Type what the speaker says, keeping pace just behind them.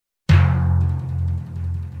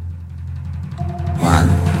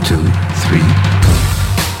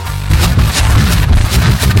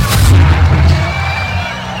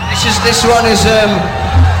This one is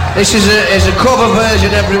a cover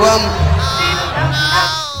version, everyone.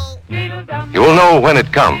 You will know when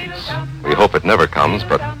it comes. We hope it never comes,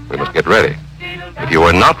 but we must get ready. If you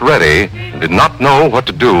are not ready and did not know what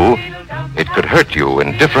to do, it could hurt you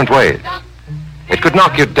in different ways. It could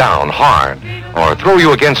knock you down hard or throw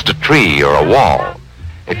you against a tree or a wall.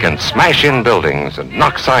 It can smash in buildings and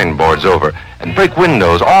knock signboards over and break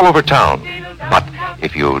windows all over town. But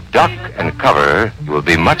if you duck and cover, you will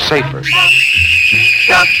be much safer.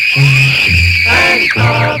 Duck and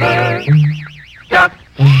cover. Duck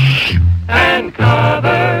and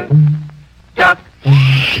cover. Duck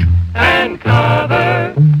and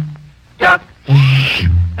cover. Duck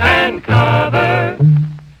and cover.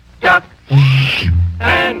 Duck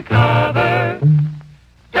and cover.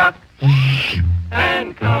 Duck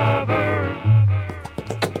and cover.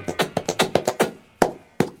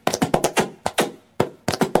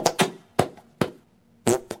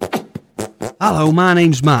 Hello, my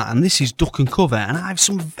name's Matt and this is Duck and Cover, and I have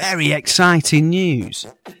some very exciting news.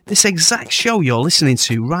 This exact show you're listening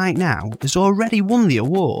to right now has already won the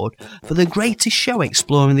award for the greatest show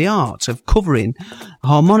exploring the art of covering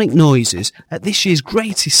harmonic noises at this year's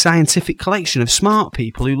greatest scientific collection of smart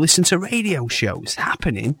people who listen to radio shows,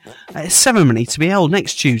 happening at a ceremony to be held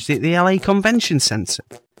next Tuesday at the LA Convention Centre.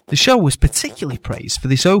 The show was particularly praised for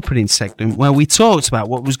this opening segment where we talked about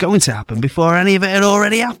what was going to happen before any of it had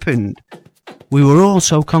already happened. We were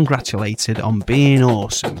also congratulated on being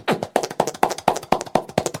awesome.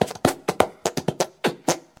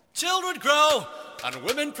 Children grow and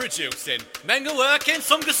women producing. Men go working,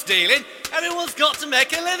 some go stealing. Everyone's got to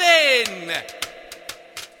make a living.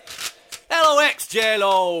 LOX,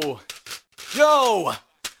 J-Lo. Yo,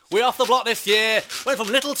 we're off the block this year. Went from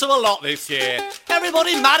little to a lot this year.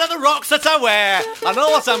 Everybody mad at the rocks that I wear. I know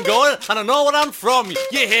what I'm going and I know what I'm from.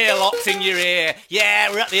 You hear locks in your ear.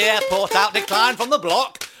 Yeah, we're at the airport out decline from the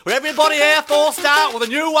block. Where everybody Air Forced out with a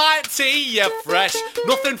new white tee. You're fresh,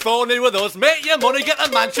 nothing phony with us. Make your money, get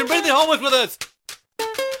the mansion, bring the homework with us.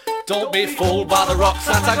 Don't be fooled by the rocks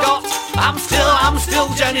that I got. I'm still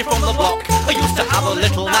Jenny from the block. I used to have a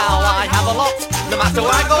little, now I have a lot. No matter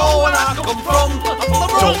where I go and I come from.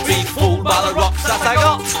 Don't be fooled by the rocks that I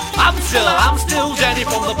got. I'm still Jenny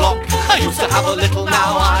from the block. I used to have a little,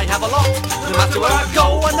 now I have a lot. No matter where I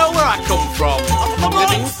go, I know where I come from.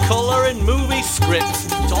 Living colour in movie scripts.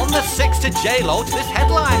 It's on the 6 to J-Lo to this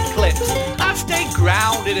headline clip. I stay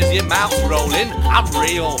grounded as your mouth's rolling. I'm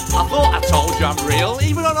real. I thought I told you I'm real,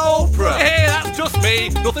 even on Oprah. Hey, that's just me.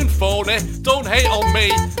 Nothing phony. Don't hate on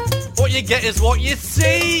me. What you get is what you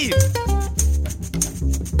see.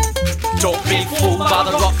 Don't be fooled by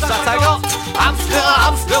the rocks that I got. I'm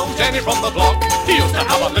still Jenny from the block. He used to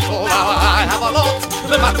have a little, now I have a lot.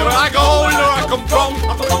 No matter where I go and where I come from.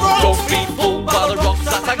 Don't be fooled by the rocks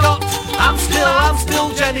that I got. I'm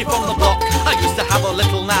still Jenny from the block. I used to have a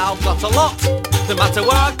little, now got a lot. No matter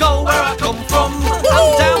where I go, where I come from.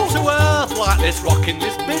 I'm down to earth like this, rocking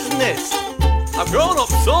this business. I've grown up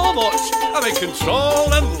so much, I'm in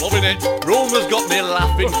control and loving it. Rumours got me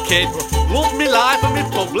laughing, kid. Love me life and me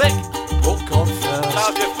public. Put God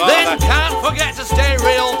first. Then can't forget to stay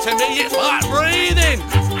real to me, it's like breathing.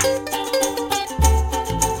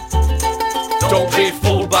 Don't be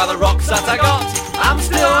fooled by the rocks that I got. I'm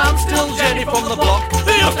still Jenny from the block.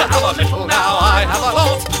 We used to have a little, now I have a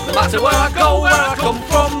lot. No matter where I go, where I come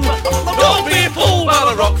from. Don't be fooled by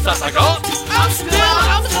the rocks that I got. I'm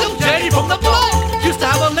still Jenny from the block. Used to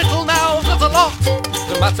have a little, now I've got a lot.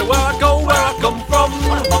 No matter where I go, where I come from.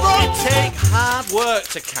 It take hard work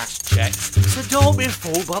to cash checks, so don't be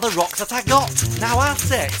fooled by the rocks that I got. Now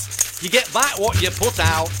assets, you get back what you put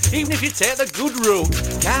out, even if you take the good route.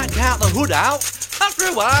 Can't count the hood out. After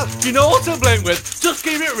a while, you know what to blame with. Just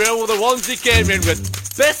keep it real with the ones you came in with.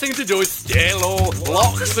 Best thing to do is stay low,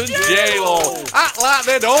 locks and J-Lo. Act like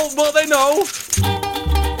they don't, but they know.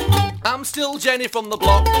 I'm still Jenny from the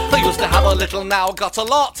block. I used to have a little, now got a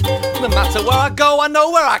lot. No matter where I go, I know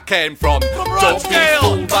where I came from. Don't be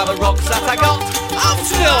fooled by the rocks that I got.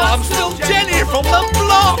 I'm still Jenny from the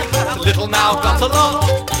block. A little, now got a lot.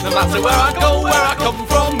 No matter where I go, where I come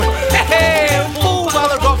from. Hey, fooled by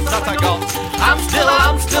the rocks that I got.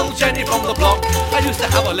 I'm still Jenny from the block. I used to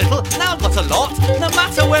have a little, now got a lot. No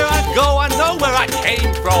matter where I go, I know where I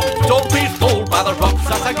came from. Don't be fooled by the rocks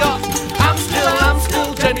that I got. I'm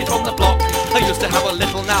still Jenny from the block. I used to have a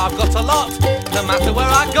little, now I've got a lot. No matter where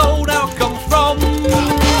I go, now I come from.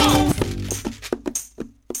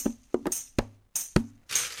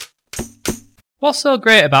 What's so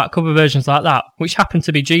great about cover versions like that, which happen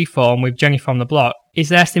to be G-form with Jenny from the block, is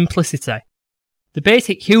their simplicity. The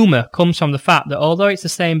basic humour comes from the fact that although it's the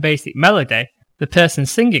same basic melody, The person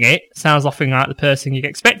singing it sounds often like the person you'd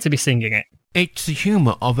expect to be singing it. It's the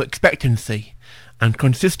humour of expectancy and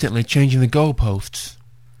consistently changing the goalposts.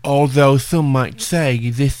 Although some might say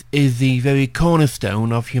this is the very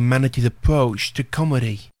cornerstone of humanity's approach to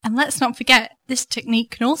comedy. And let's not forget, this technique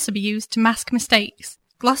can also be used to mask mistakes,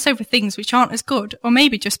 gloss over things which aren't as good or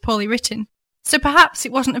maybe just poorly written. So perhaps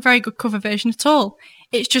it wasn't a very good cover version at all,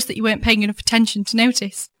 it's just that you weren't paying enough attention to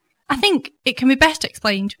notice. I think it can be best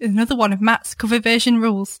explained with another one of Matt's cover version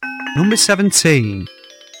rules. Number 17.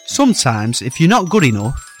 Sometimes, if you're not good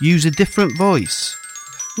enough, use a different voice.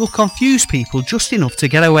 You'll confuse people just enough to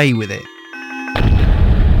get away with it.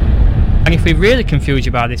 And if we really confuse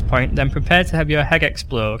you by this point, then prepare to have your head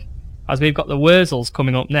explode, as we've got the Wurzels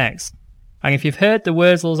coming up next. And if you've heard the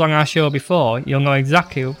Wurzels on our show before, you'll know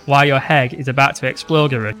exactly why your head is about to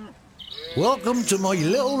explode. Welcome to my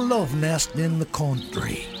little love nest in the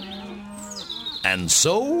country. And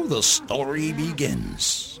so the story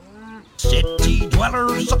begins. City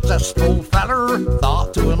dweller, successful feller,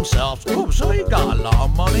 thought to himself, oops, I got a lot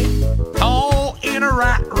of money. Caught in a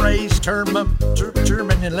rat race, terminally.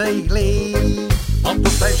 I'm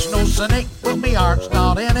professional cynic, but my heart's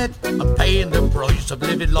not in it. I'm paying the price of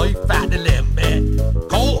living life at the limit.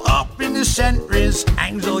 Caught up in the centuries,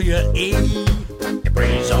 anxiety. You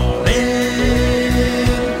breeze all in.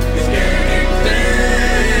 You're scared to death.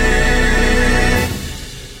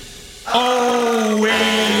 Oh, we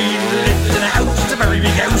lived in a house, it's a very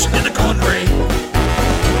big house in the country.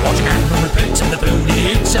 Watching animal pigs and the food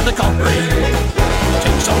he eats in the country.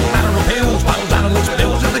 Takes all manner of pills, piles animals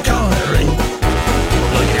pills in the country.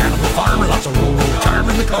 Like an animal farmer, lots of rural charm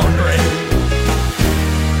in the country.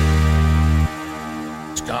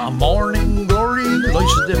 It's got morning glory,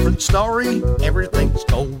 life's a different story. Everything's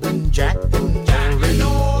going Jack and Jory.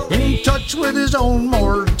 In touch with his own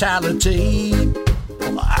mortality.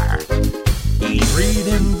 He's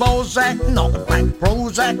reading Bozak, knocking back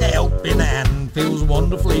Prozac, a helping hand feels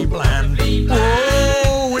wonderfully bland.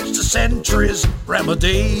 Whoa, it's the century's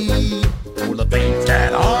remedy for the faint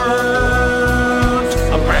at heart,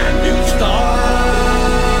 a brand new start.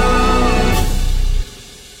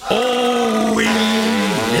 Oh, we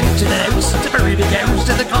live in a house, it's a very big house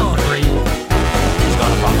in the country. He's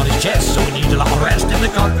got a problem on his chest, so he needs a lot of rest in the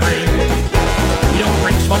country. He don't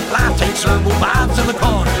drink, smoke, laugh, take herbal baths in the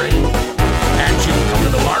country. And you come to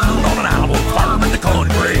the barn on an animal farm in the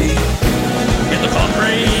country. In the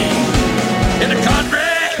country. In the country.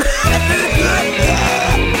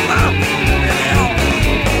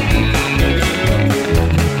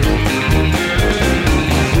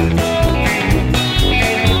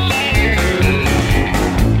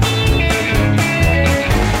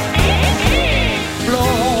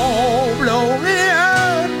 Blow me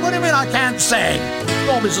out. What do you mean I can't sing?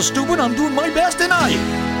 Don't be so stupid, I'm doing my best tonight.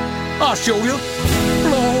 I'll show you.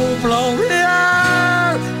 Blow me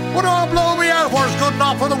out. What do I blow me out for? It's good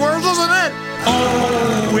enough for the world, isn't it?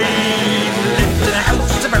 Oh, we lived in a house,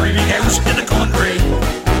 it's a very big house in the country.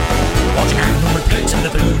 Watching animal pigs and the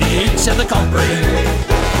food he eats in the country.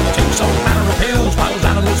 Takes all manner of pills, piles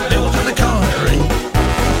animals pills in the country.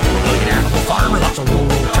 Like an animal farmer, lots of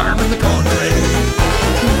rural charm in the country.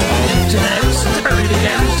 Lived in a house, it's a very big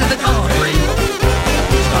house in the country.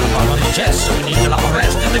 Got a ball on his chest, so he needs a lot of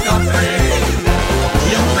rest in the country.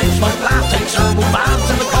 He don't drink, smoke, laugh, takes herbal baths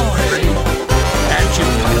in the country. And you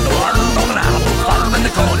come to the barn on an animal farm in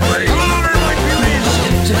the country.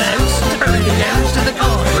 Lives in a house, it's a very big house in the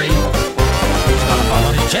country. He's got a ball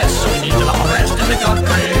on his chest, so he needs a lot of rest in the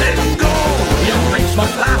country. Let him go! He don't drink,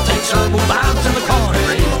 smoke, laugh, takes herbal baths in the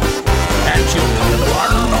country. And you come to the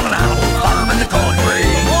barn on an animal farm in the country.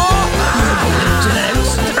 Lives in a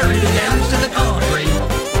house, it's a very big house in the country.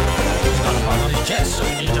 So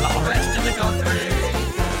he needs a lot of rest in the country.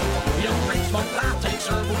 He don't drink, smoke, laugh, takes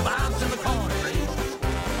herbal baths in the country.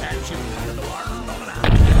 And you come to the world on an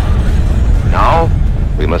animal. Now,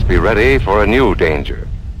 we must be ready for a new danger,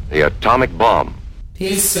 the atomic bomb.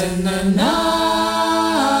 Peace in the night.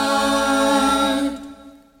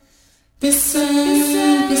 Peace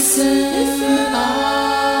in the night.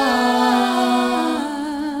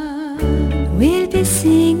 We'll be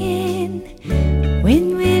singing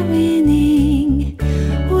when we're winning.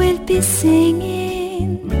 We'll be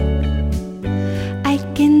singing. I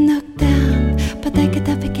can knock down, but I get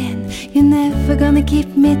up again. You're never gonna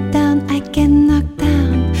keep me down. I can knock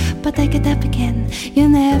down, but I get up again. You're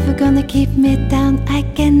never gonna keep me down. I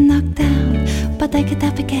can knock down, but I get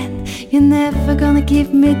up again. You're never gonna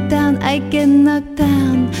keep me down. I can knock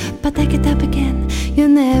down, but I get up again. You're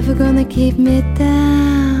never gonna keep me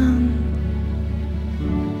down.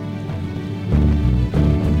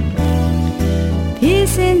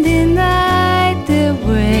 Peace in the night.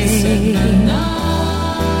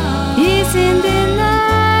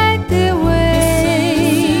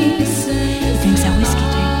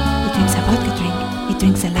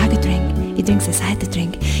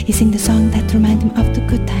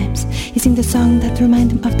 the song that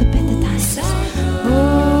reminds him of the better times.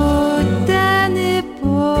 Oh, Danny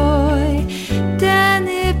boy,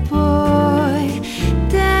 Danny boy,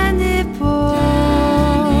 Danny boy.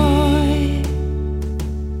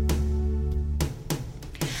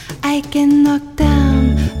 I can knock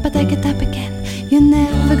down, but I get up again. You're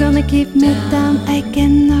never gonna keep me down. I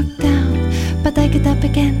can knock down, but I get up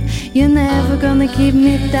again. You're never gonna keep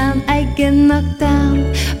me down. I get knocked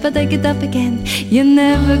down, but I get up again. You're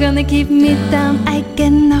never gonna keep me down. I get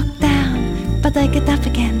knocked down, but I get up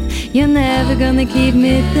again. You're never gonna keep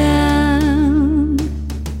me down.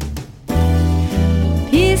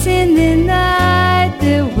 Peace in the night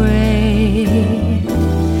away.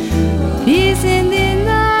 Peace in the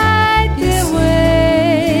night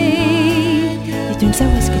away. He drinks a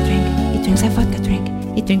whiskey drink. He drinks a vodka drink.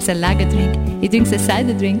 He drinks a lager drink, he drinks a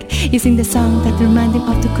cider drink. He sings the song that reminds him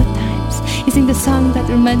of the good times. He sings the song that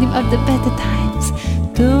reminds him of the better times.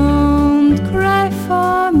 Don't cry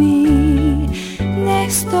for me,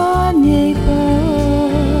 next door neighbor.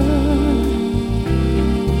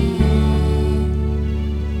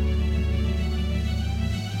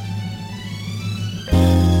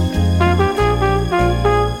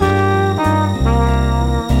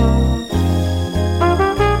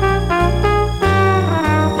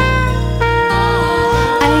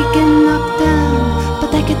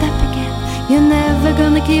 You're never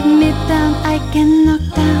gonna keep me down. I can knock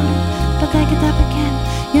down, but I get up again.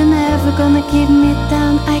 You're never gonna keep me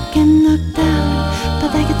down. I can knock down,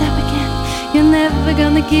 but I get up again. You're never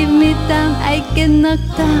gonna keep me down. I can knock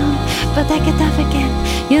down, but I get up again.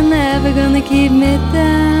 You're never gonna keep me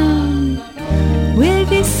down. We'll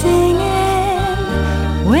be singing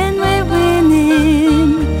when we're winning.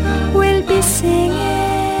 We'll be singing.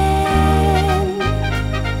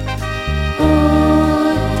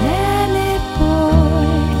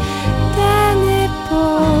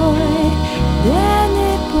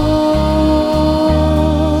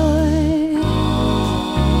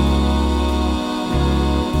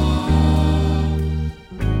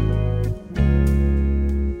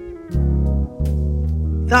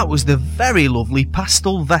 That was the very lovely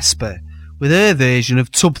Pastel Vesper with her version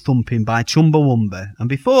of Tub Thumping by Chumbwumba, and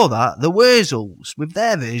before that the Wurzels with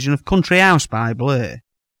their version of Country House by Blur.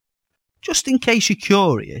 Just in case you're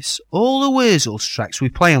curious, all the Wurzels tracks we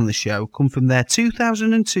play on the show come from their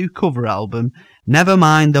 2002 cover album Never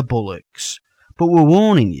Mind the Bullocks, but we're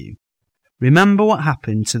warning you, remember what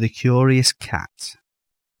happened to the curious cat.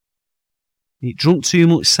 It drunk too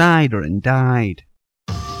much cider and died.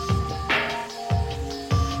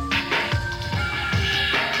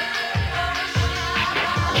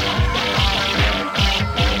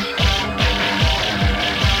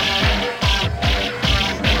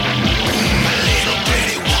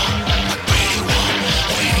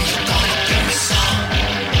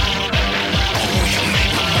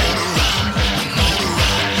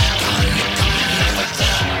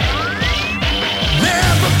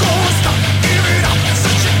 Never gonna stop, give it up.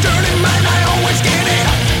 Such a dirty mind, I always get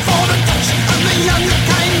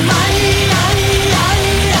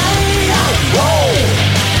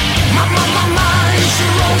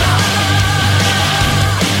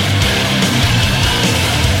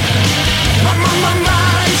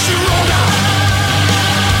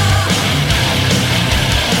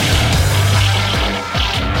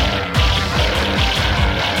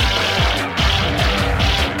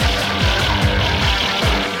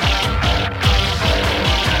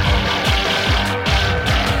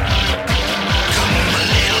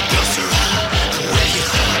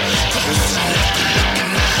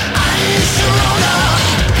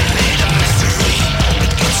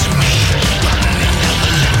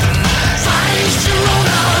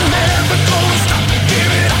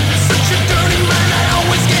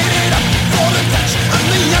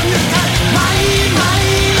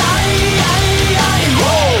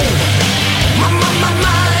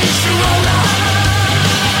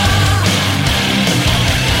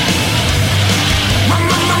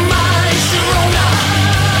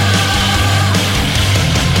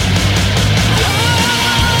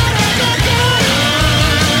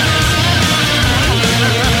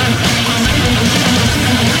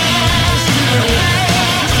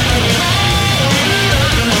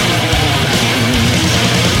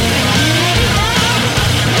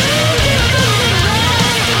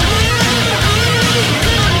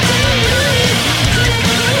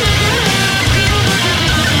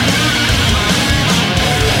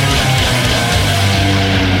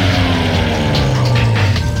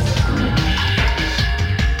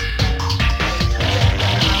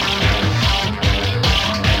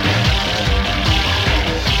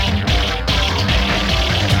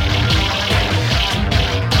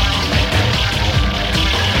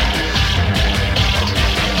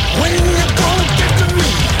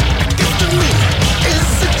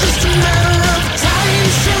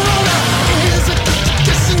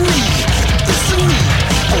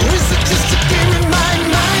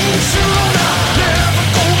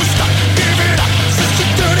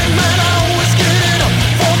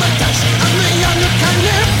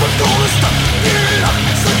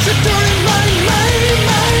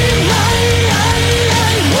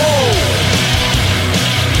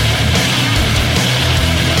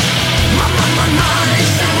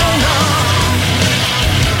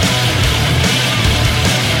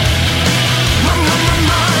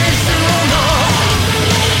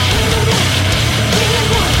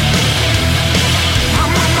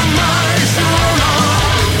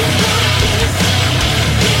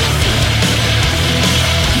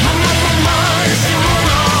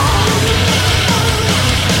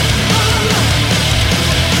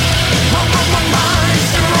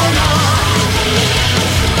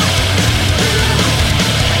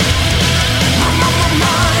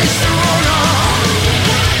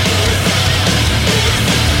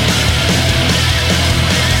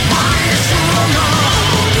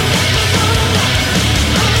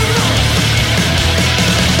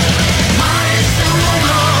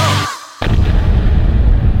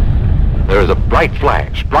There is a bright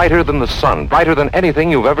flash, brighter than the sun, brighter than anything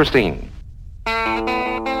you've ever seen.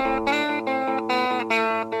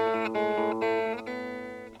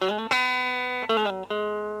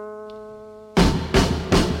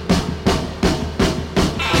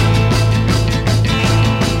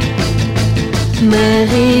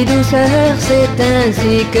 Marie douceur, c'est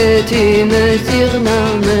ainsi que tu me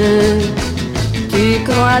surnommes. Tu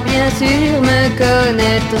crois bien sûr me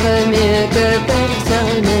connaître mieux que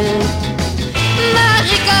personne.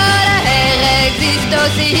 Marie colère existe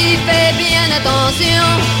aussi, fais bien attention.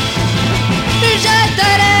 Je te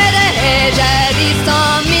l'ai déjà dit 100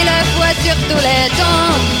 000 fois sur tous les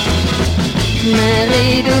tons.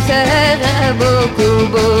 Marie douceur a beaucoup,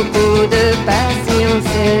 beaucoup de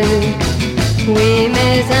patience. Oui,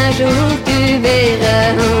 mais un jour tu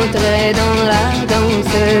verras entrer dans la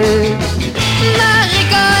danse. Marie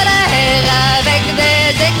colère avec des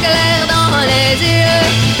éclairs dans les yeux.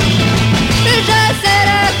 Je sais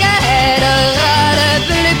lequel aura le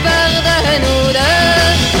plus peur de nous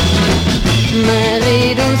deux.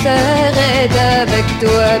 Marie douceur est avec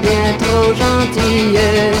toi bien trop gentille.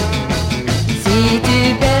 Si tu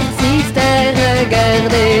persistes à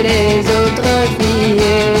regarder les autres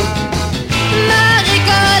filles, Marie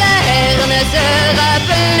colère ne sera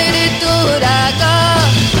plus du tout d'accord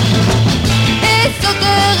et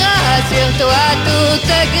sautera sur toi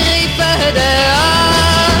toute griffe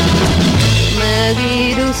dehors. Marie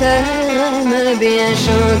douceur aime bien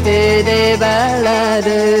chanter des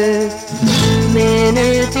ballades, mais ne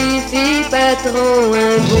t'y fie pas trop,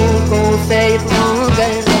 un bon conseil prends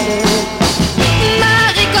garde.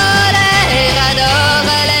 Marie colère adore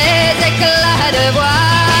les éclats de voix.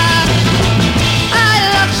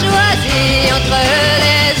 Entre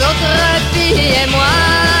les autres filles et moi,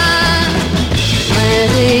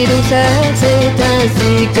 Marie douceur, c'est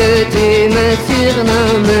ainsi que tu me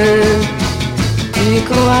surnommes. Tu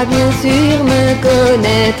crois bien sûr me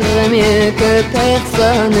connaître mieux que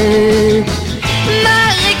personne.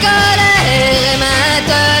 Marie colère est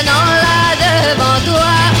maintenant là devant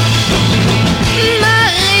toi.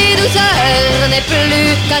 Marie douceur n'est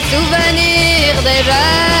plus qu'un souvenir déjà.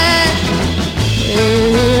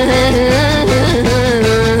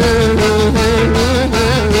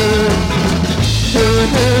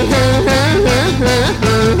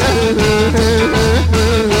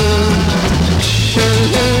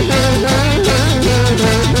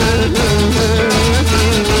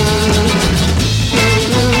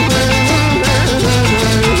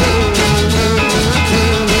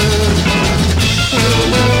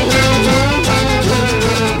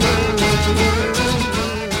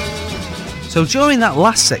 So during that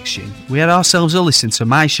last section, we had ourselves a listen to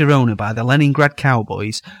My Sharona by the Leningrad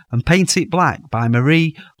Cowboys and Paint It Black by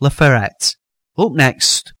Marie Laferrette. Up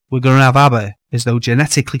next, we're going to have ABBA, as though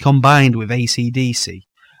genetically combined with AC/DC.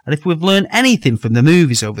 And if we've learned anything from the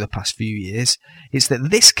movies over the past few years, it's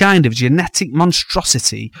that this kind of genetic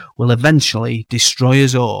monstrosity will eventually destroy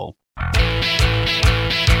us all.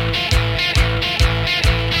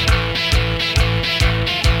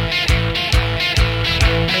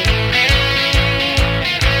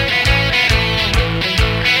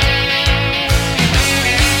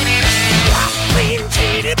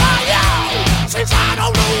 Since I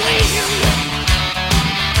don't know when,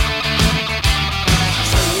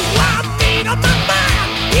 so I made up my mind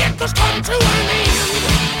it must come to an end.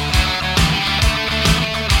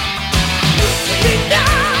 Looking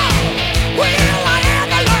down, will I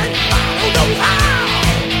ever learn? I don't know how,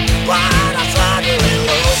 but I suddenly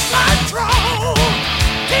lose control.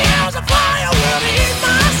 There's a fire within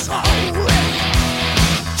my soul.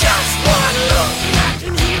 Just one look, I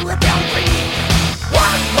can hear a bell ring.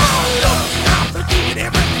 One more look, forget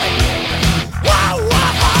everything. Whoa,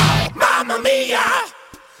 whoa, whoa, Mamma Mia,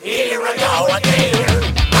 here I go again.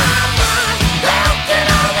 Mama, how can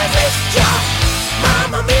I resist ya?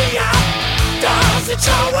 Mamma Mia, does it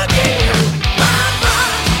show again? Mama,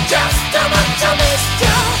 just how much I missed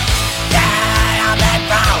ya. Yeah, I'm that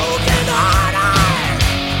broken hearted.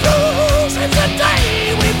 Losing the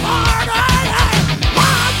day we parted.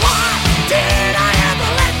 Why did I ever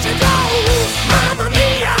let you go? Mamma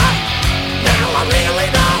Mia, now I really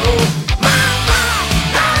know, Mama,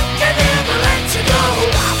 I can never let you go.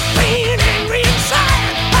 I'm being angry and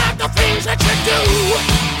sad about the things that you do.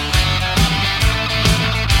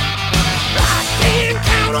 I can't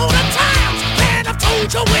count all the times that I've told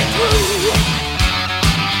you we're through.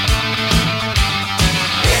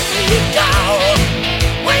 Here you go,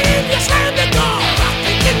 when you slam the door, I'm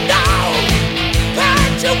thinking now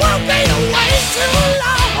that you won't be away too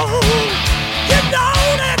long. You know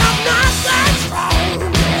that I'm not that strong.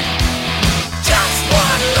 Just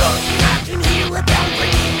one look, I can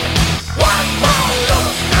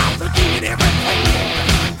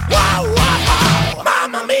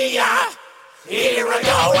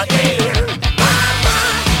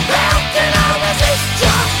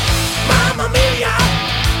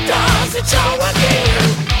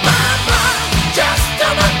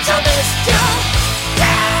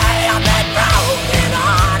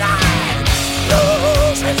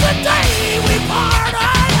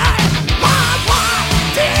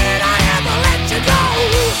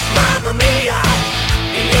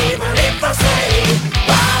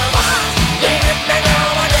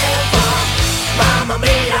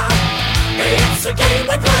dream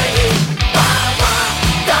McLean. Mama,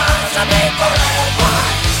 does a make for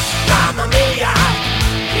everyone. Mamma mia,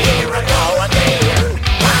 here I go again.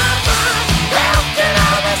 Mama, how can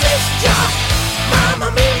I resist ya? Mamma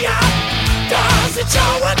mia, does it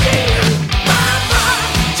show again? Mama,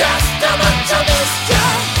 just how much I missed ya.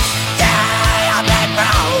 Yeah, I've been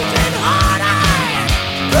broken hearted.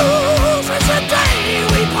 Proof is the day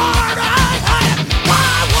we parted.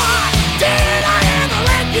 Why did I ever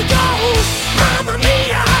let you go? Mamma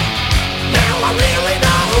mia, now I really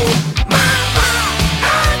know. Mama,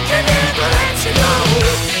 I can never let you go.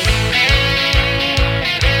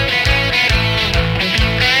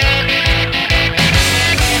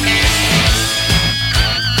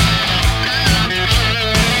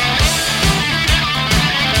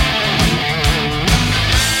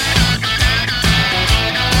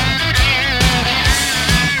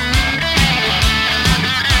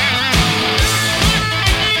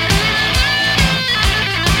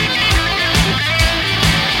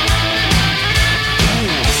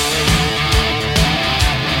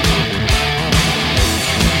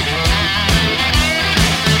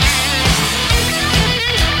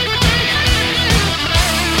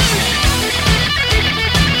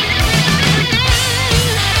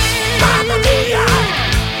 Mamma mia,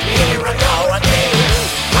 here I go again.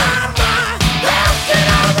 Mama, how can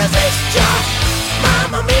I resist ya?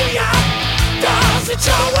 Mamma mia, does it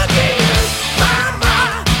show again?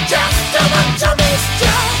 Mama, just how much I missed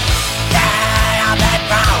ya. Yeah, I've been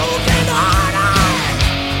broken hearted.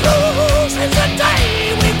 Blue since the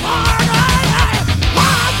day we parted.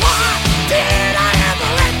 Why did I ever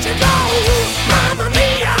let you go? Mamma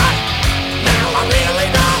mia, now I really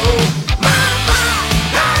know. Mama,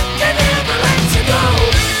 I can never let you go.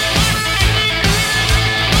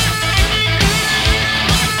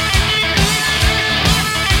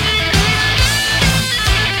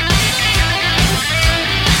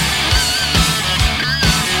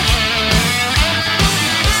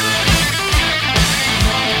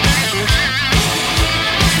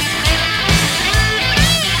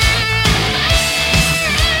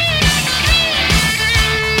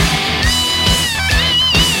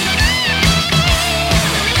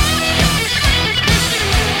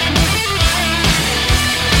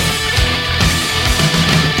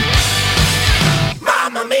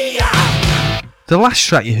 Mamma mia. The last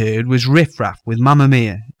track you heard was Riff Raff with Mamma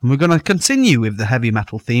Mia, and we're going to continue with the heavy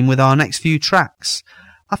metal theme with our next few tracks.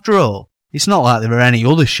 After all, it's not like there are any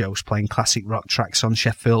other shows playing classic rock tracks on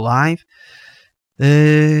Sheffield Live.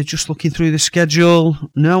 Just looking through the schedule,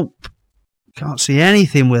 nope, can't see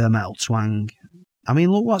anything with a metal twang. I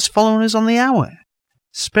mean, look what's following us on the hour.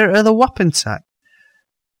 Spirit of the Wapentake.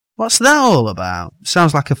 What's that all about?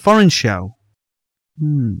 Sounds like a foreign show.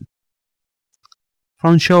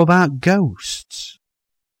 Foreign show about ghosts.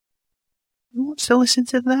 Who wants to listen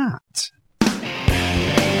to that?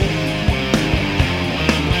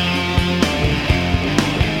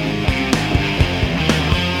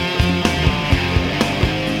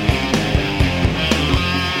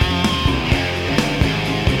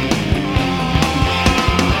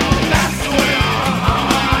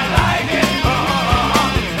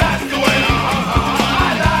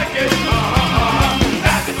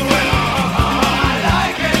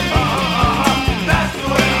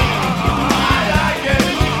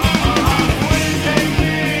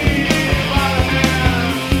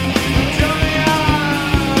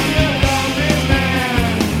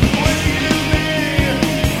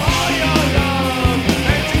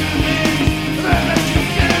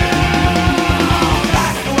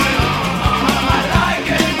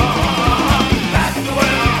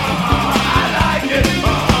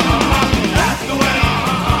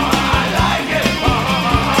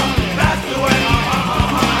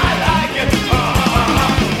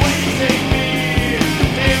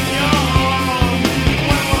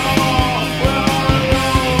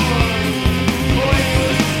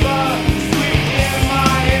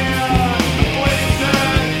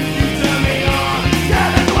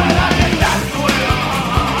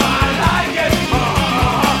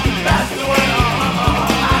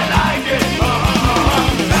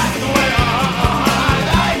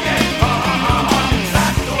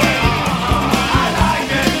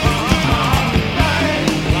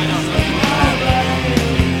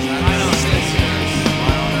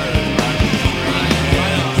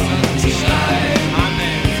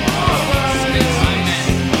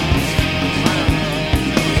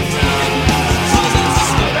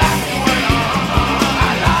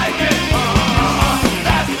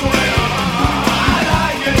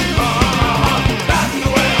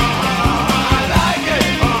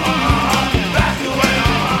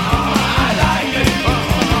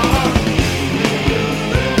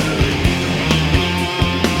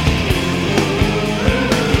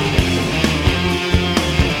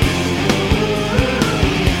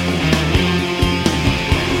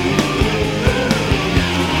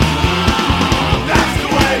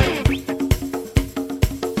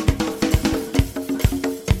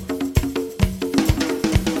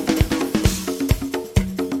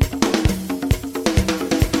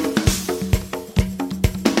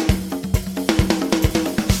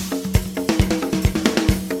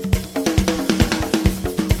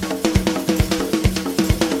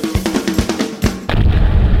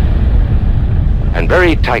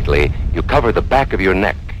 very tightly, you cover the back of your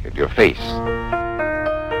neck and your face.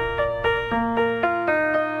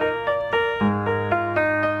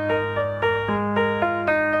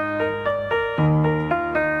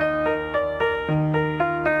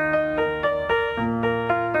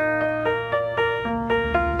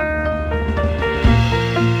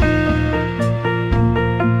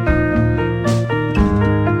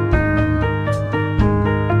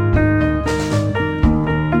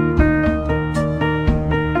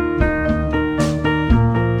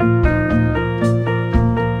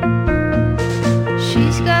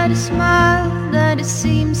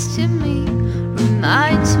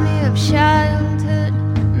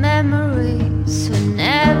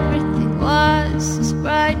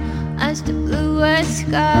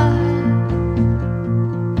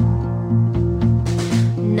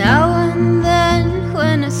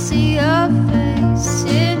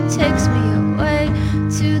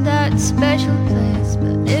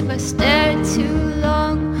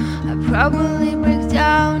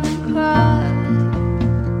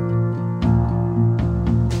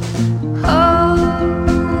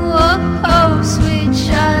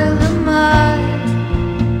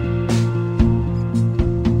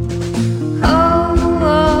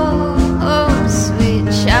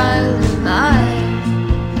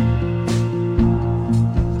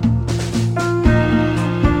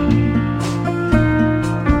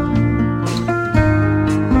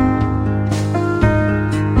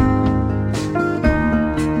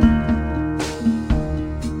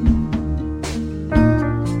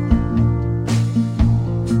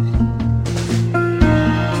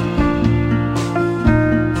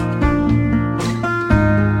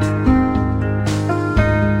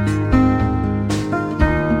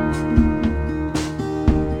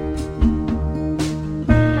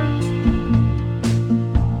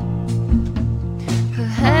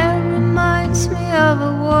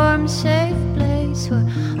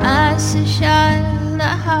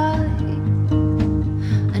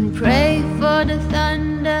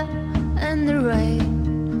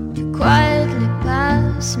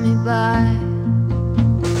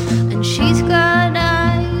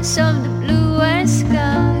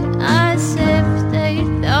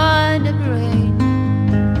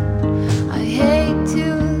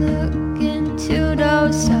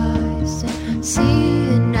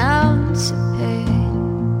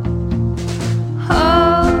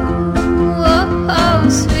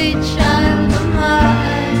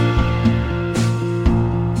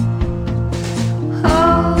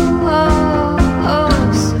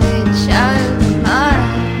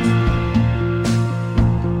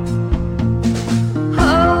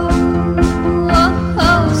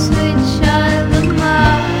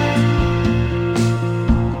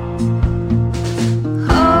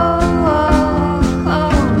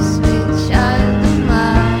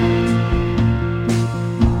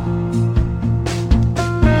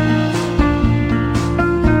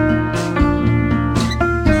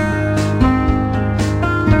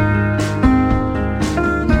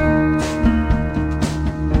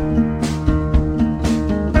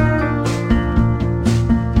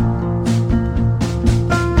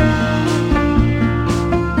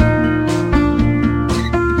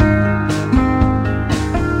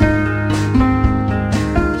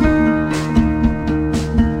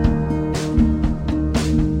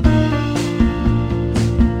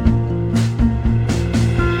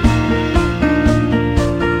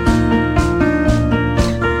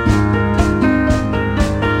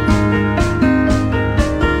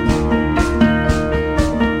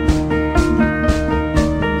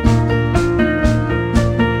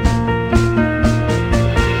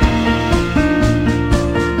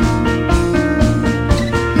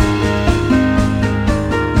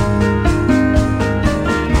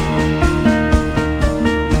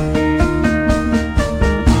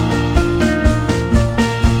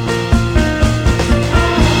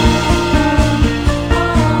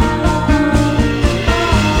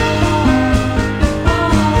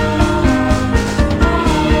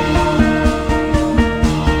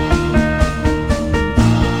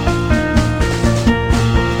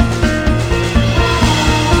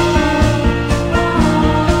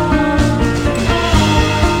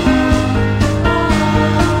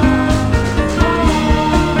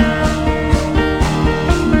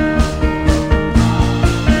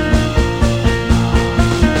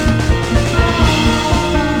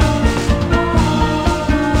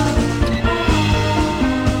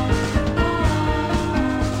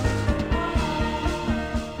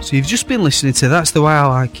 So you've just been listening to That's the Way I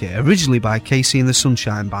Like It, originally by Casey and the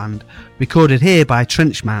Sunshine Band, recorded here by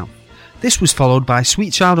Trenchmouth. This was followed by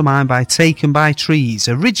Sweet Child of Mine by Taken by Trees,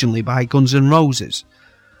 originally by Guns N' Roses.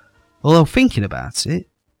 Although thinking about it,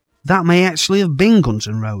 that may actually have been Guns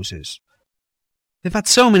N' Roses. They've had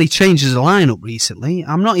so many changes of lineup recently,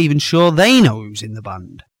 I'm not even sure they know who's in the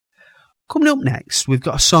band. Coming up next, we've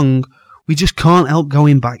got a song we just can't help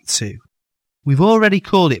going back to. We've already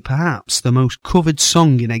called it perhaps the most covered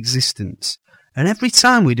song in existence, and every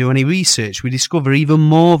time we do any research we discover even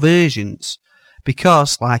more versions,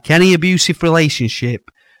 because, like any abusive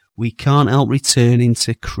relationship, we can't help returning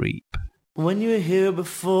to Creep. When you were here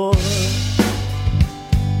before,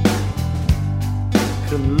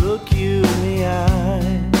 couldn't look you in the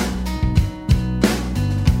eye.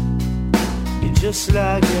 You're just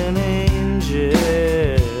like an angel.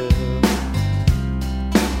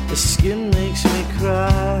 Your skin makes me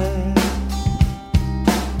cry.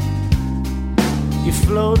 You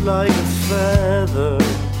float like a feather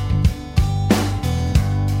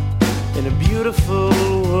in a beautiful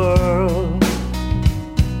world.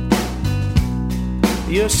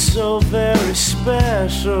 You're so very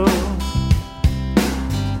special.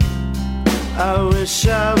 I wish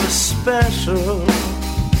I was special,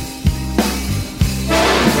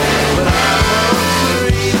 but I'm a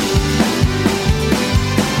creep.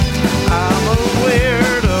 I'm a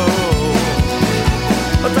weirdo.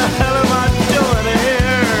 What the hell am I doing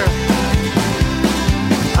here?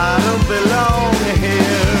 I don't belong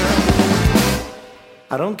here.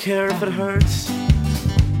 I don't care if it hurts.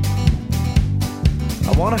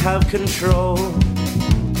 I wanna have control.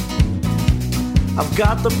 I've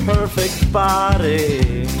got the perfect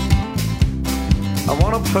body. I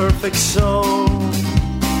want a perfect soul.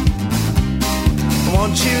 I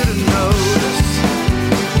want you to notice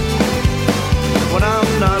when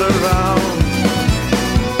I'm not around.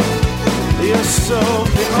 You're so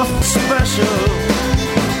special.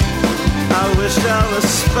 I wish I was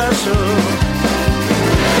special,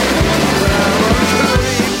 but I'm a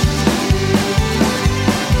creep.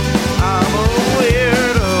 I'm a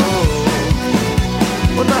weirdo.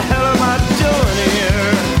 What the hell am I doing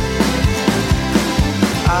here?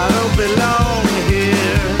 I don't belong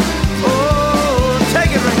here. Oh,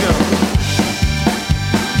 take it, Ringo.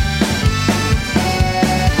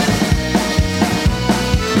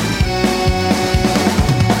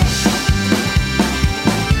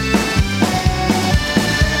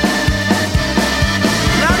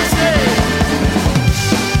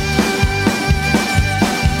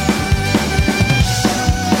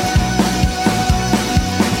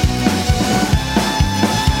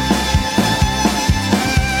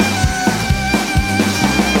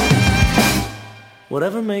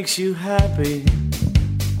 Whatever makes you happy,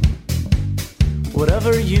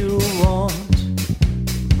 whatever you want.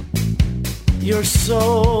 You're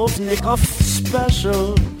so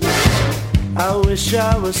special. I wish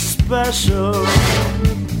I was special,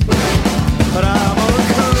 but I'm a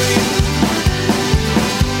creep.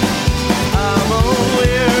 I'm a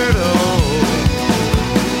weirdo.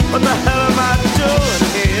 What the hell am I doing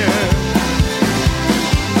here?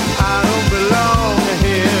 I don't belong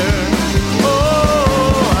here.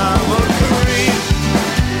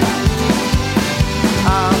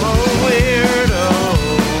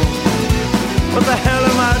 What the hell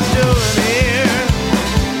am I doing here?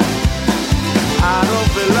 I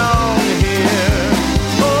don't belong here.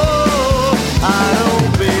 Oh, I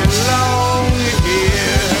don't belong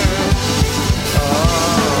here. Oh.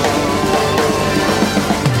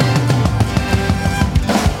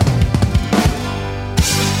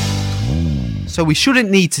 So we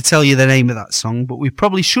shouldn't need to tell you the name of that song, but we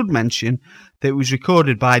probably should mention that it was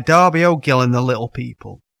recorded by Darby O'Gill and the Little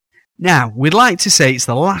People. Now, we'd like to say it's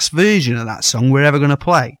the last version of that song we're ever going to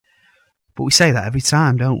play, but we say that every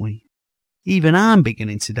time, don't we? Even I'm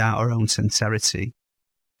beginning to doubt our own sincerity.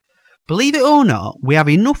 Believe it or not, we have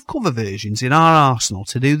enough cover versions in our arsenal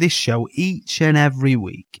to do this show each and every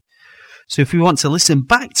week. So if you want to listen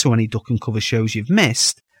back to any Duck and Cover shows you've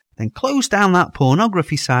missed, then close down that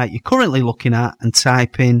pornography site you're currently looking at and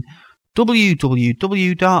type in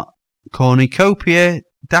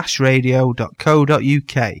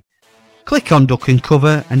www.cornucopia-radio.co.uk. Click on Duck and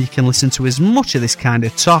Cover and you can listen to as much of this kind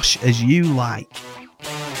of tosh as you like.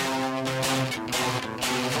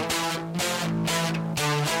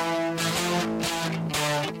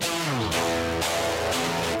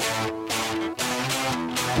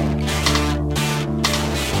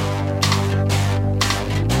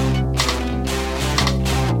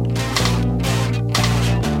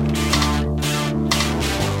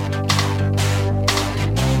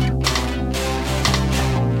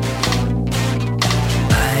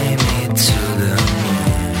 Fly me to the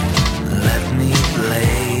moon, let me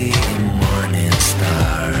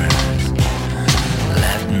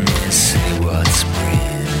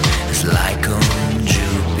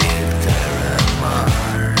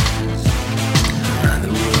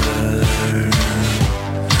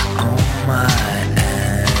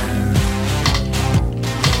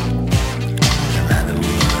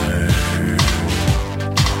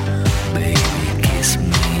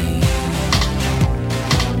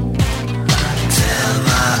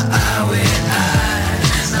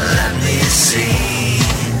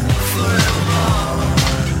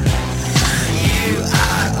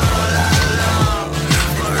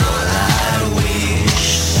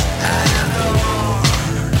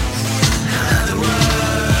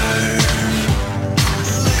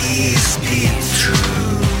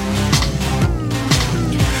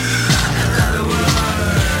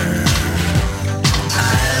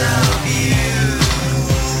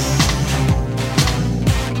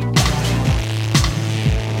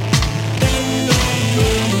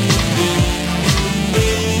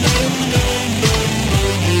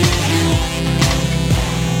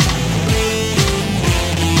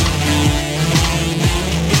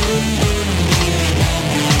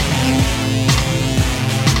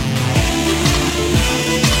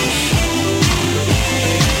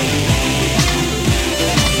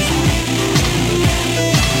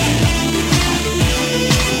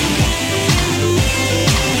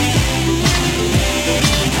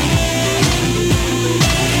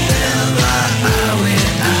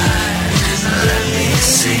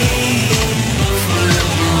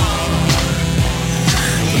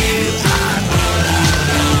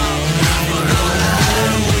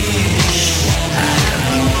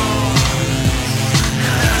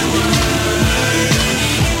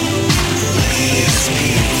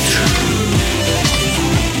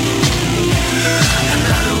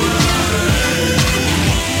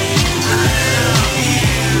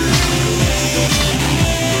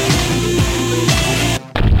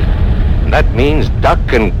And that means duck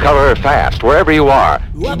and cover fast, wherever you are.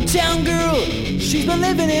 Uptown girl, she's been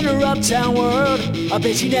living in her uptown world. I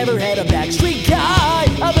bet she never had a backstreet guy.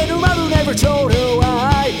 I bet her mother never told her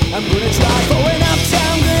why. I'm gonna try for an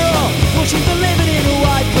uptown girl. Well, she's been living in a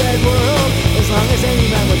white bread world, as long as any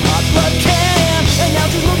man with hot blood can. And now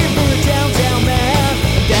she's looking for a downtown man.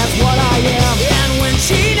 That's what I am. And when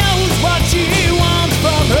she knows what she wants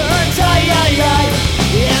from her tie,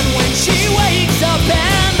 and when she wakes up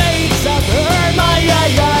and makes up her mind,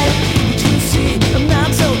 you see, I'm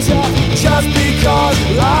not so tough just because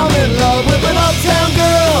I'm in love with an uptown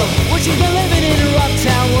girl. Well, she's been living in her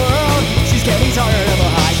uptown world. She's getting tired of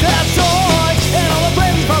her high class toys and all the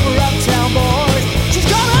friends from her uptown boys. She's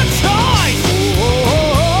got her toys.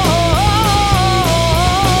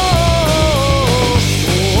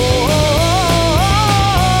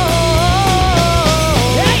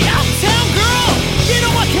 Hey, uptown girl, you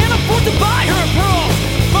know I can't afford to buy her pearls,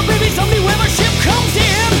 but maybe someday when my ship comes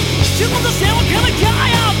in, she'll understand what kind of guy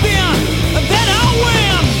I've been, and then I'll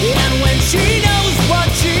win. And when she knows what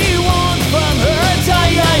she wants from her tie,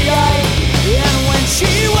 and when she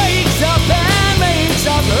wakes up and makes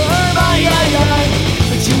up her mind,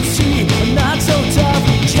 but you see, I'm not so tough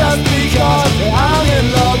just because I'm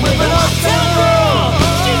in love with an uptown girl.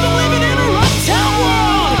 She's been living in her uptown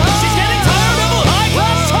world. She's getting tired of her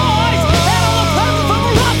high-class toys and all the presents from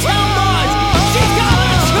her uptown boys. She's got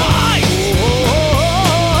her toys.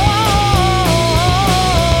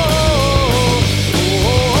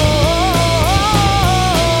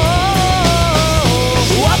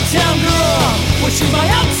 Uptown girl, well, she's my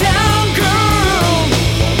uptown girl.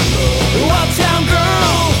 Uptown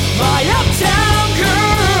girl, my uptown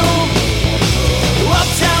girl.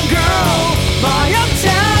 Uptown girl, my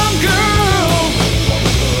uptown girl.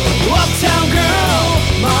 Uptown girl,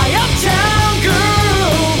 my uptown girl.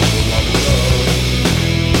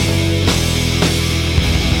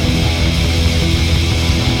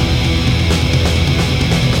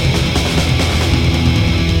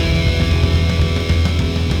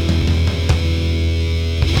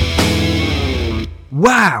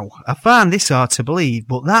 Wow, I find this hard to believe,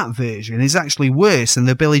 but that version is actually worse than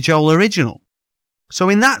the Billy Joel original. So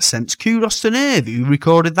in that sense, kudos to Nerve who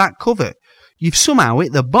recorded that cover. You've somehow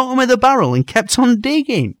hit the bottom of the barrel and kept on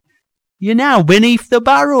digging. You're now beneath the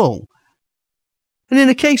barrel. And in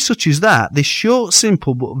a case such as that, this short,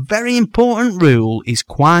 simple but very important rule is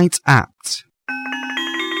quite apt.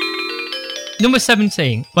 Number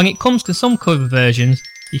 17. When it comes to some cover versions,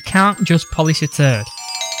 you can't just polish a turd.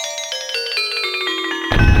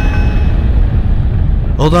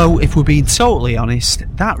 Although, if we're being totally honest,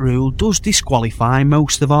 that rule does disqualify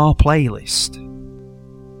most of our playlist.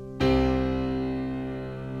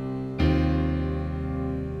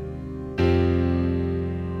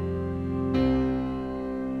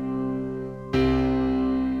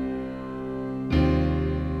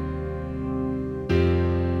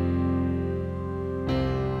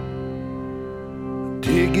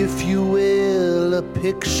 Dig, if you will, a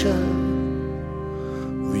picture.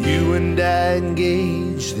 You and I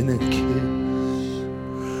engaged in a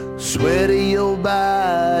kiss. Sweat of your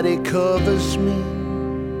body covers me.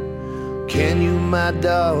 Can you, my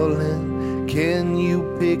darling, can you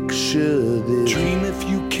picture this? Dream if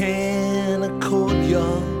you can, a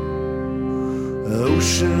courtyard, an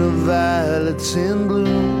ocean of violets in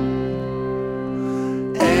bloom.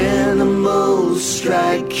 Animals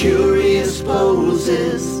strike curious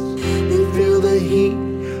poses and feel the heat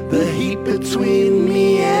between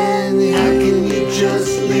me and you. How can you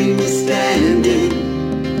just leave me standing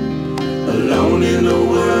alone in a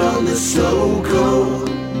world that's so cold?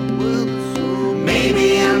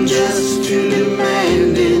 Maybe I'm just too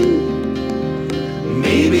demanding.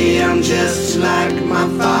 Maybe I'm just like my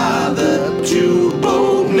father, too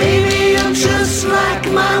bold. Maybe I'm just like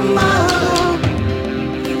my mother.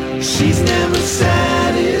 She's never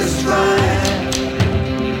satisfied.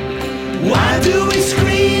 Why do we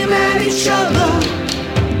scream at each other?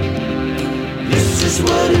 This is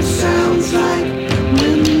what it sounds like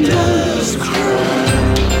when doves cry.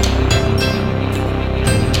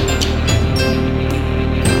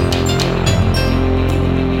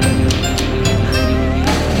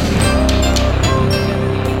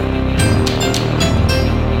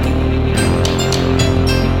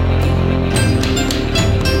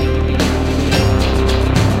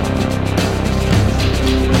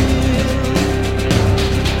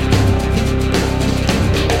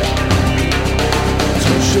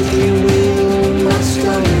 Touch of you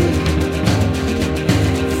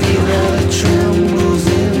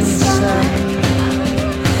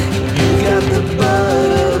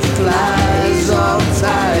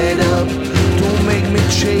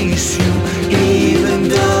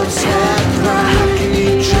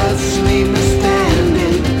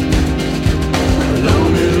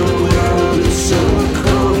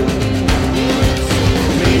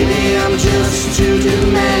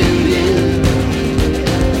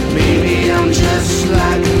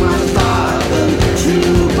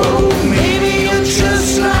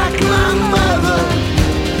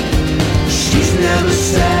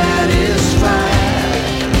satisfied.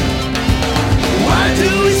 Why do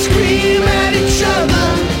we scream at each other?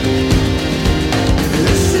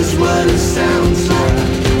 This is what it sounds like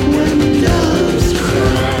when doves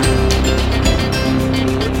cry.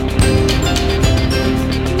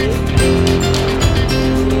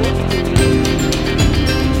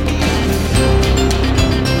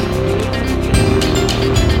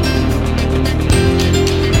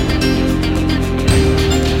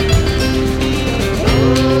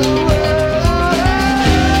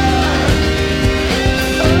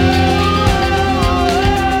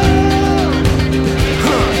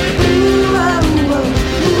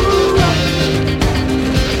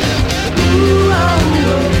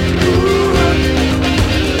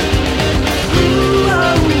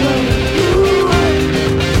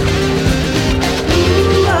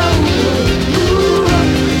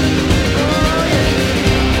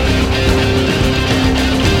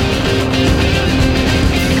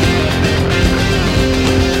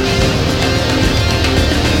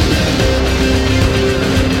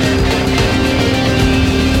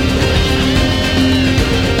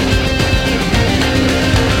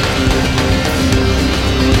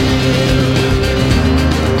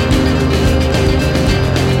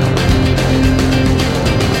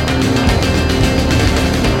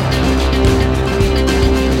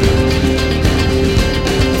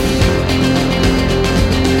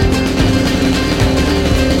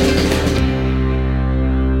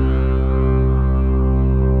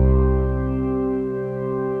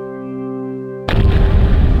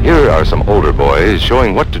 Some older boys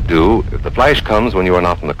showing what to do if the flash comes when you are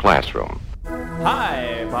not in the classroom.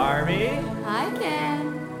 Hi, Barbie. Hi,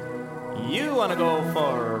 Ken. You want to go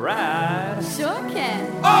for a ride? Sure, Ken.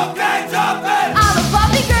 Okay, jump in! I'm a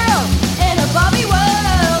Barbie girl in a Barbie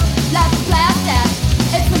world. Like a plastic,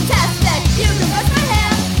 it's fantastic. You can brush my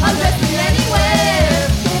hair, undress me anywhere.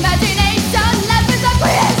 Imagination, life is a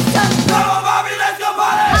creation. Come on, Barbie, let's go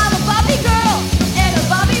party! I'm a Barbie girl in a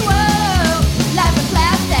Barbie world. Like a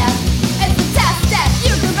plastic, it's fantastic.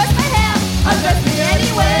 You can brush my hair, undress me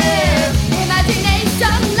anywhere.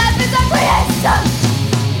 Imagination, life is a creation.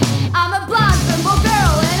 I'm a blonde, simple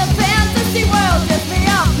girl in a fantasy world. Dress me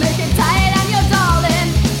up, make it tight, I'm your darling.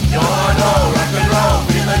 You're no rock and roll,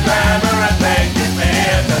 feel the glamour and pain. Kiss me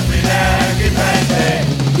here, touch me there, keep painting.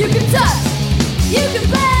 You can touch, you can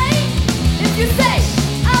play. If you say,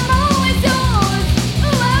 I'm always yours.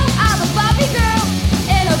 Ooh, I'm a Barbie girl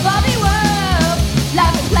in a Barbie world.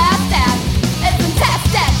 Like a plastic, it's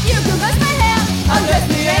fantastic. You can brush my hair, undress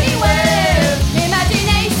me anywhere.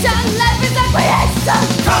 Imagination, life is a creation.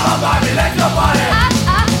 Come on, Barbie, let's go party! Yeah.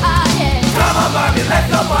 Come on, Barbie, let's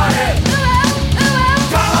go party!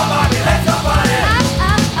 Come on, Barbie, let's go party! Yeah.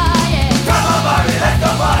 Come on, Barbie, let's go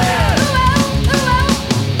party!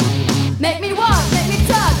 Make me walk, make me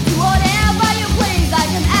talk, do whatever you please. I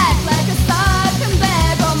can act like a star, can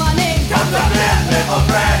beg on my knees. Come to this little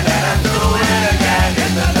friend, let us do it again.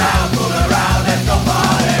 Hit the town, fool around, let's go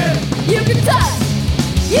party! You can touch,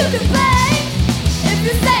 you can play. If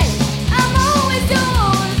you say, I'm always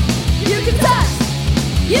yours. You can touch,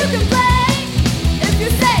 you can play. If you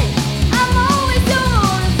say, I'm always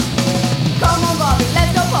yours. Come on, Bobby,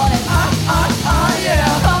 let's go party. Yeah!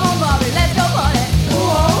 Come on, Bobby, let's go party.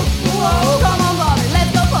 Whoa, whoa! Come on, Bobby,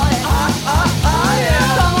 let's go party.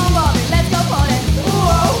 Yeah! Come on, Bobby, let's go party.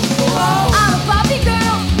 Whoa, whoa! I'm a Barbie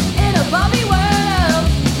girl in a Barbie world.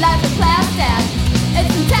 Life is plastic, it's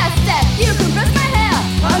fantastic. You can brush my hair,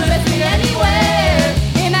 undress me anywhere.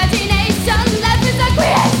 Imagination, life is a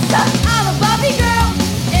creation. I'm a Barbie girl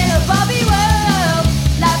in a Barbie world.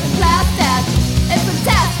 Life is plastic, it's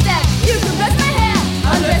fantastic. You can brush my hair,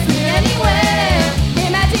 undress me anywhere.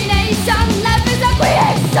 Imagination, life is a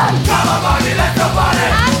creation. Come on, Barbie, let's go party!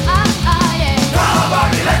 Yeah. Come on,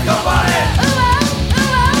 Barbie, let's go party!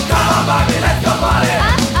 Come on, Barbie, let's go party!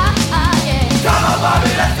 Yeah. Come on,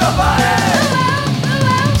 Barbie, let's go party!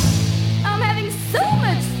 I'm having so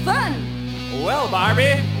much fun. Well,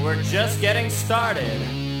 Barbie, we're just getting started.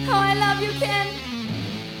 Oh, I love you, Ken.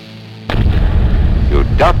 You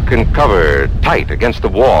duck and cover tight against the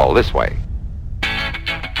wall this way.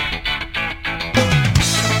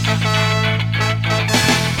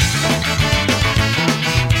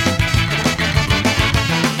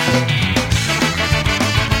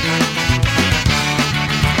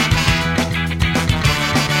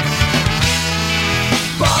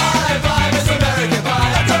 Bye, bye, Miss American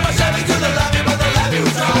Pie. I turn my Chevy to the levee, but the levee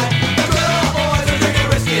was dry. The good old boys are drinking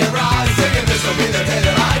whiskey and rye, singing, this'll be the day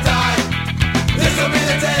that I die. This'll be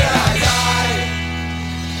the day that I die.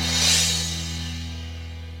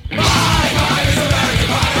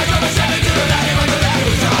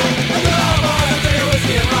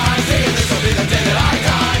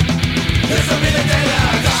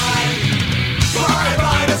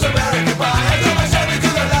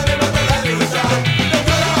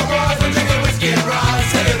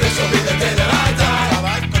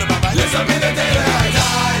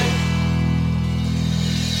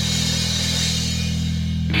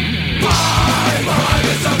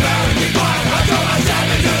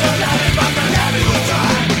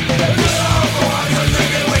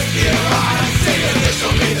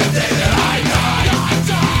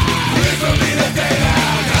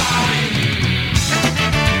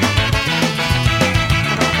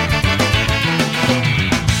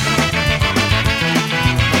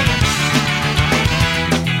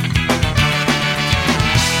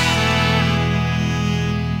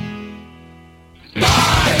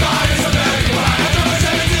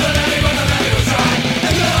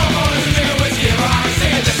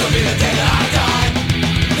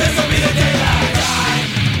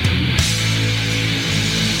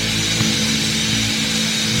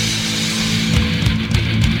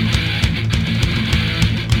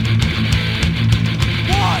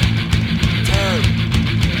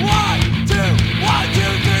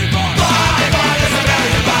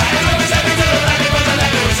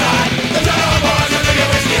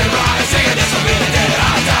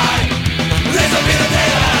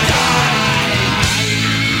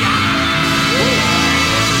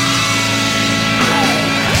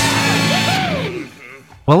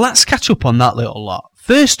 Well, let's catch up on that little lot.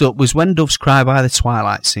 First up was When Doves Cry by the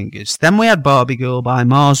Twilight Singers. Then we had Barbie Girl by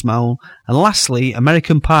Mars Mole. And lastly,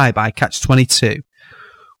 American Pie by Catch-22,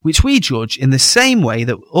 which we judge in the same way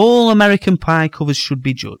that all American Pie covers should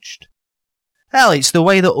be judged. Hell, it's the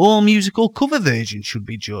way that all musical cover versions should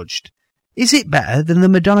be judged. Is it better than the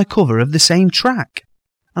Madonna cover of the same track?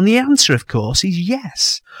 And the answer, of course, is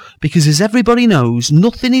yes. Because as everybody knows,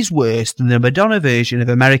 nothing is worse than the Madonna version of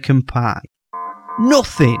American Pie.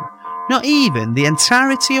 Nothing. Not even the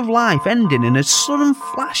entirety of life ending in a sudden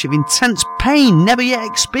flash of intense pain never yet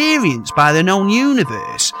experienced by the known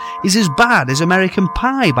universe is as bad as American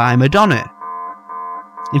Pie by Madonna.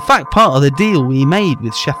 In fact, part of the deal we made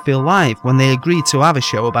with Sheffield Live when they agreed to have a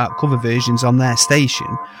show about cover versions on their station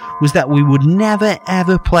was that we would never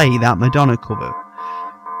ever play that Madonna cover.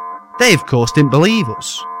 They of course didn't believe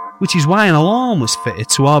us, which is why an alarm was fitted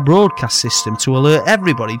to our broadcast system to alert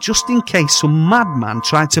everybody just in case some madman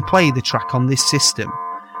tried to play the track on this system.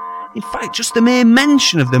 In fact, just the mere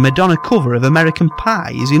mention of the Madonna cover of American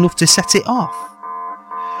Pie is enough to set it off.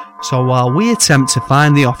 So while we attempt to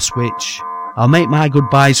find the off switch, I'll make my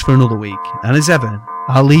goodbyes for another week, and as ever,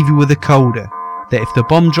 I'll leave you with a coda that if the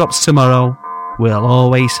bomb drops tomorrow, we'll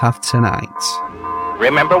always have tonight.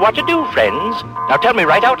 Remember what to do, friends. Now tell me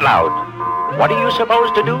right out loud. What are you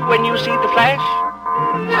supposed to do when you see the flash?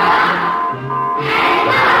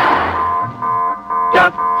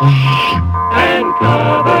 Duck and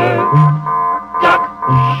cover.